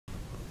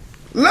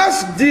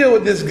Let's deal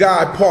with this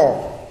guy,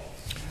 Paul.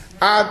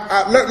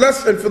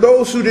 And for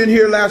those who didn't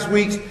hear last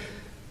week,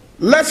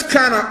 let's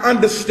kind of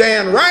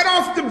understand right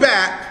off the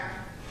bat,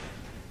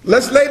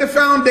 let's lay the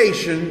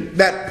foundation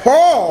that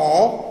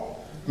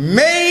Paul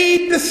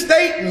made the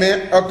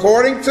statement,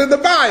 according to the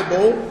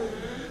Bible,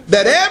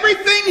 that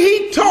everything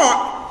he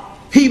taught,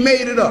 he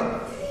made it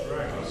up.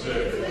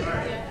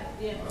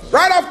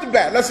 Right off the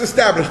bat, let's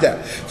establish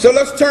that. So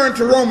let's turn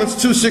to Romans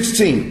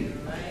 2:16.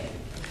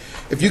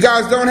 If you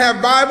guys don't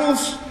have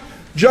Bibles,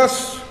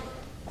 just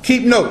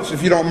keep notes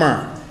if you don't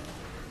mind.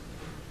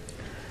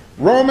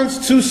 Romans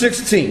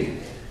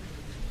 2:16.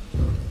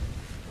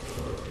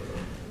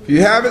 If you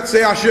have it,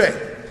 say Ashe.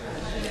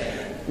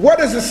 What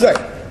does it say?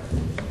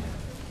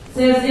 It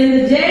says,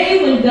 in the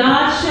day when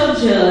God shall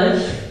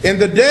judge. In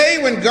the day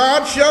when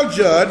God shall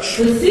judge.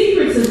 The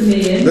secrets of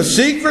men. The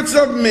secrets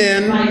of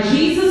men. By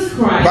Jesus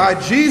Christ. By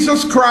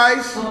Jesus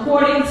Christ.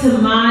 According to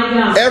my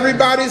gospel.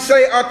 Everybody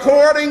say,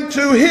 according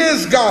to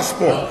his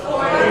gospel.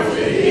 According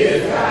to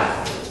his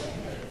gospel.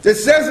 It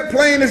says it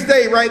plain as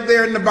day right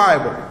there in the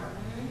Bible.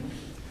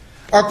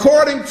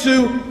 According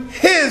to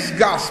his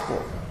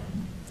gospel.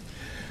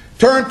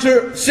 Turn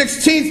to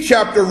 16th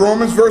chapter,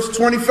 Romans, verse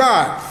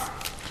 25.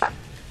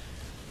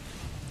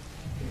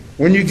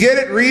 When you get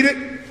it, read it.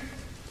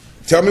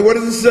 Tell me, what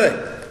does it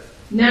say?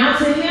 Now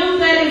to him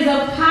that is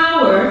of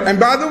power. And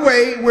by the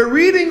way, we're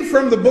reading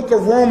from the book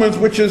of Romans,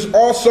 which is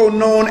also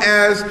known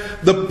as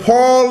the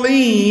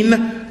Pauline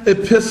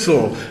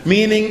epistle,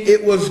 meaning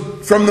it was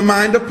from the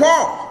mind of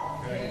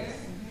Paul.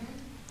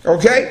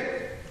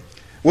 Okay?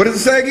 What does it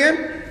say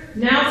again?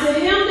 Now to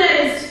him that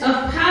is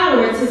of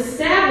power to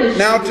establish.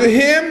 Now to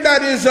him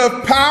that is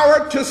of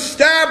power to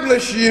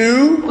establish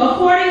you.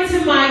 According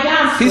to my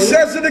gospel. He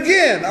says it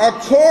again.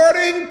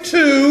 According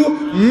to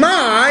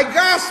my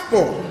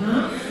gospel.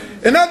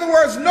 In other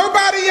words,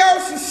 nobody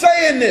else is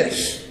saying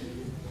this.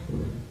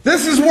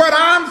 This is what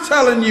I'm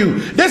telling you.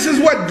 This is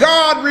what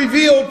God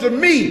revealed to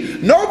me.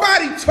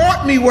 Nobody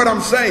taught me what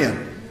I'm saying.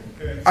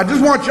 I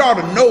just want y'all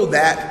to know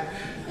that.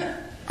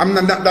 I'm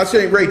not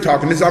saying Ray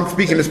talking this. I'm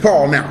speaking as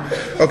Paul now.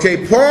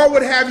 Okay, Paul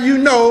would have you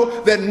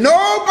know that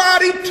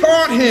nobody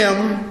taught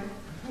him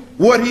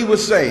what he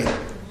was saying.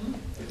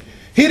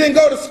 He didn't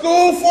go to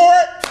school for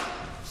it.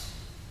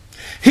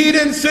 He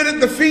didn't sit at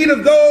the feet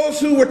of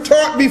those who were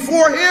taught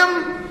before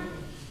him.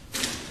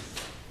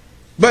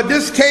 But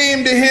this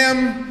came to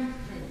him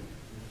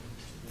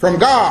from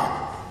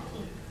God.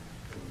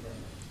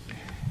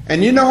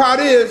 And you know how it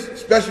is,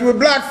 especially with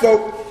black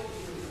folk.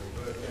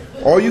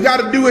 All you got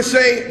to do is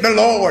say, the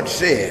Lord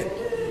said.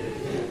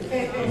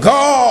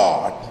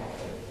 God.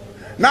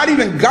 Not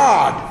even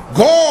God.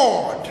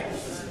 God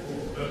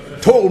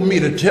told me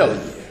to tell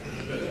you.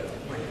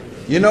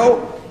 You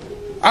know,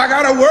 I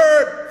got a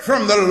word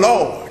from the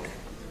Lord.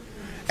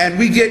 And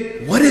we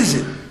get, what is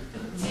it?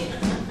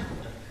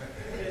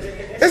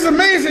 It's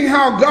amazing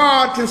how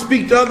God can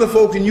speak to other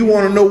folk and you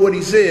want to know what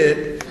he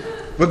said,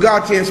 but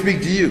God can't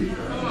speak to you.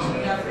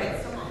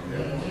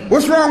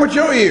 What's wrong with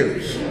your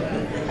ears?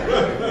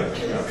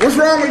 What's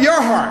wrong with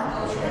your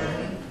heart?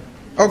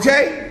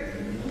 Okay?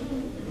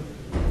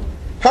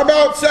 How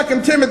about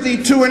 2 Timothy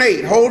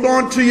 2:8? Hold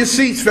on to your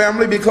seats,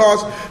 family,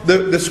 because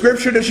the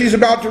scripture that she's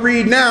about to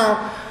read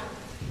now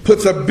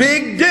puts a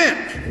big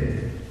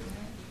dent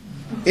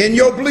in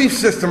your belief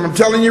system. I'm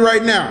telling you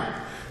right now.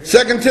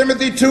 2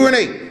 Timothy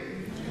 2:8.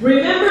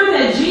 Remember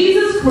that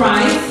Jesus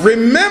Christ.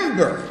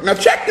 Remember. Now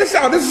check this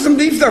out. This is some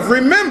deep stuff.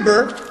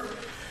 Remember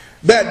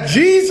that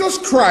Jesus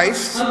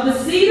Christ. Of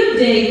the seed of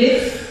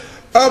David.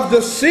 Of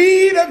the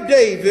seed of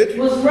David.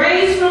 Was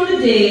raised from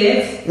the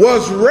dead.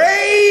 Was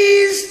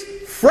raised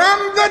from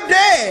the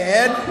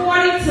dead.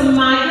 According to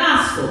my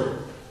gospel.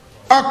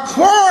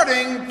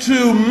 According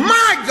to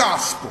my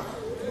gospel.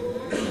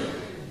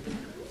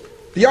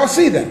 Do y'all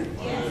see that?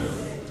 Yes.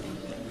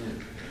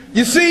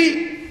 You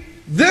see,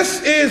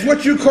 this is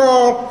what you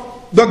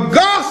call the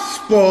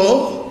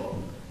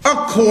gospel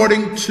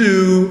according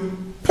to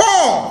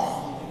Paul.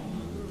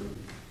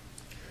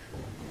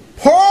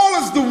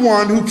 Paul is the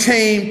one who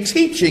came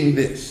teaching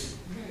this.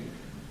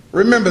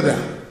 Remember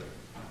that.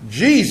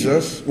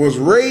 Jesus was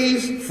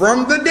raised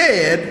from the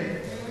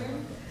dead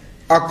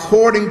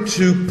according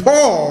to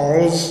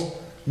Paul's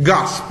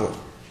gospel.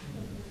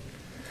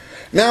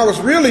 Now what's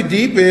really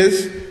deep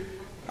is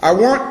I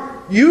want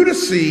you to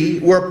see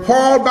where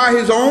Paul, by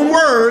his own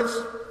words,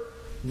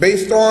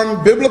 based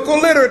on biblical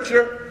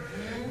literature,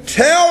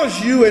 tells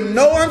you in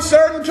no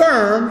uncertain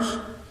terms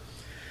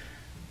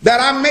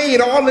that I made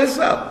all this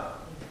up.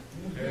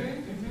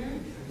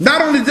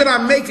 Not only did I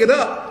make it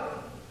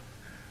up,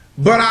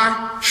 but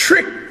I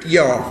tricked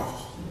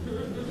y'all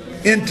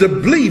into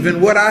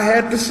believing what I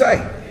had to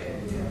say.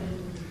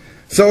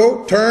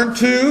 So turn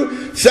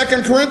to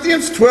 2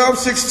 Corinthians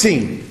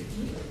 12:16.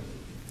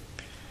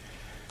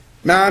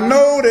 Now I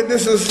know that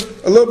this is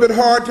a little bit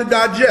hard to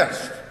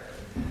digest,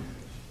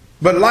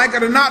 but like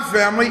it or not,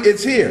 family,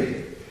 it's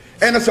here.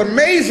 And it's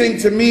amazing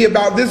to me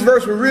about this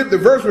verse, the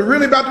verse we're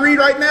really about to read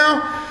right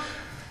now.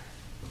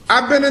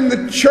 I've been in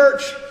the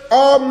church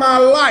all my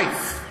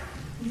life.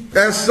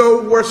 and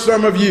so were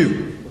some of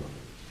you.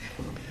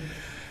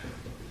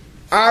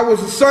 I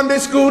was a Sunday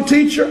school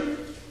teacher.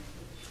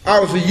 I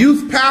was a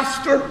youth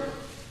pastor.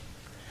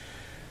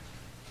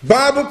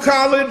 Bible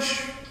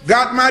college,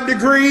 got my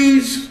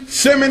degrees.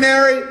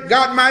 Seminary,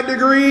 got my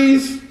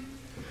degrees.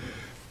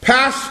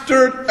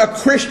 Pastored a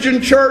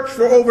Christian church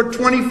for over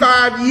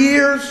 25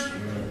 years.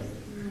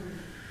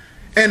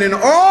 And in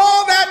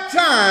all that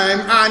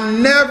time, I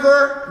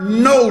never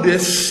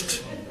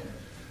noticed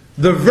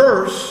the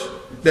verse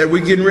that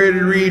we're getting ready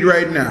to read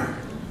right now.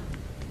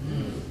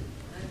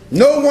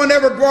 No one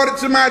ever brought it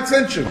to my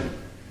attention.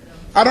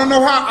 I don't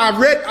know how. I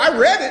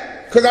read it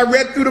because I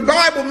read through the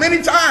Bible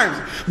many times.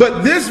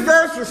 But this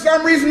verse, for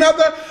some reason or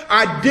other,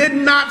 I did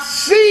not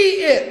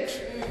see it.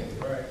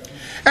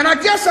 And I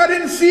guess I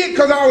didn't see it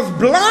because I was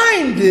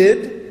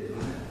blinded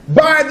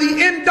by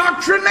the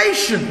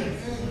indoctrination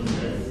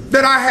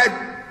that I had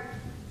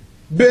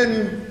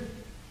been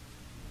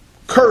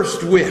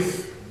cursed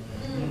with.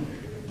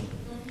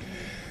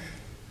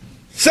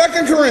 2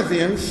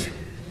 Corinthians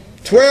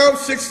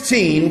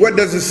 12:16, what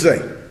does it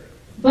say?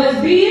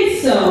 But be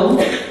it so.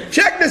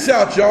 Check this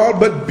out, y'all.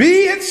 But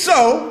be it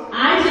so.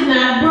 I did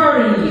not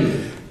burden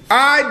you.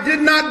 I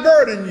did not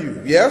burden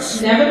you. Yes?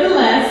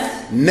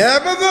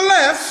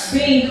 Nevertheless,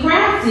 being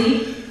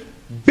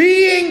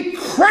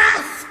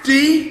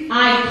crafty,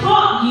 I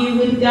caught you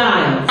with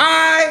guile.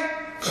 I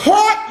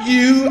caught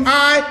you,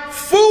 I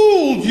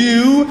fooled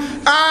you,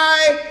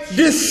 I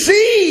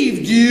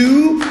deceived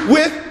you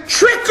with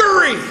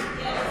trickery.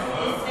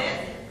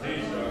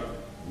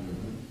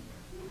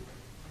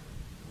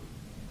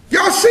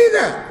 Y'all see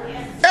that?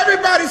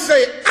 Everybody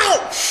say,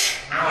 ouch.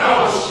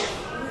 Ouch.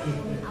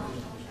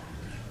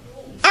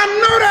 I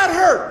know that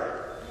hurt.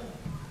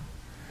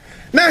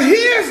 Now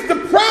here's the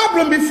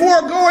problem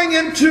before going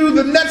into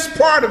the next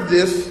part of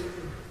this.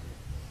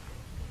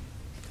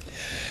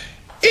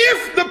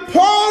 If the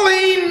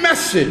Pauline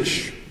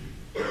message,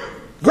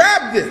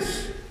 grab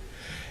this,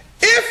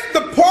 if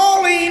the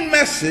Pauline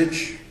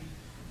message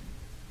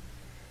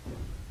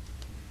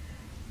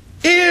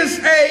is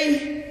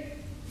a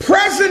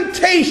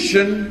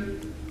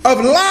presentation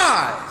of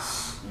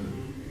lies,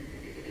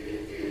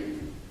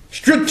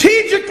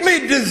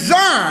 strategically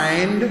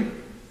designed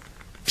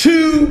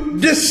to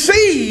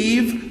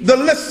deceive the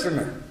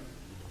listener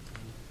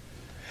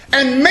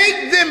and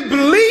make them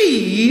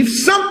believe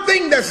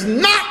something that's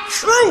not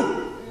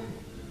true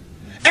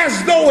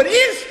as though it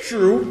is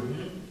true,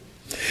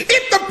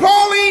 if the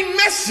Pauline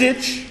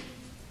message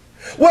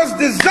was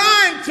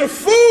designed to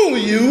fool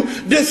you,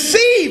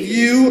 deceive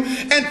you,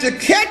 and to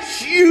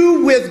catch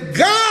you with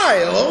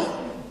guile,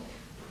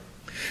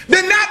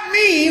 then that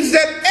means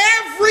that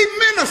every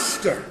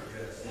minister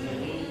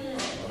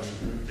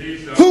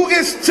who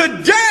is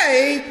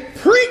today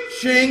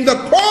preaching the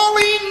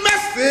Pauline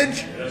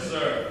message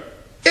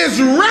is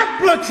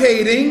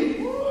replicating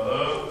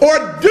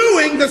or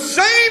doing the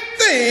same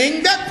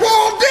thing that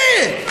Paul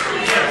did.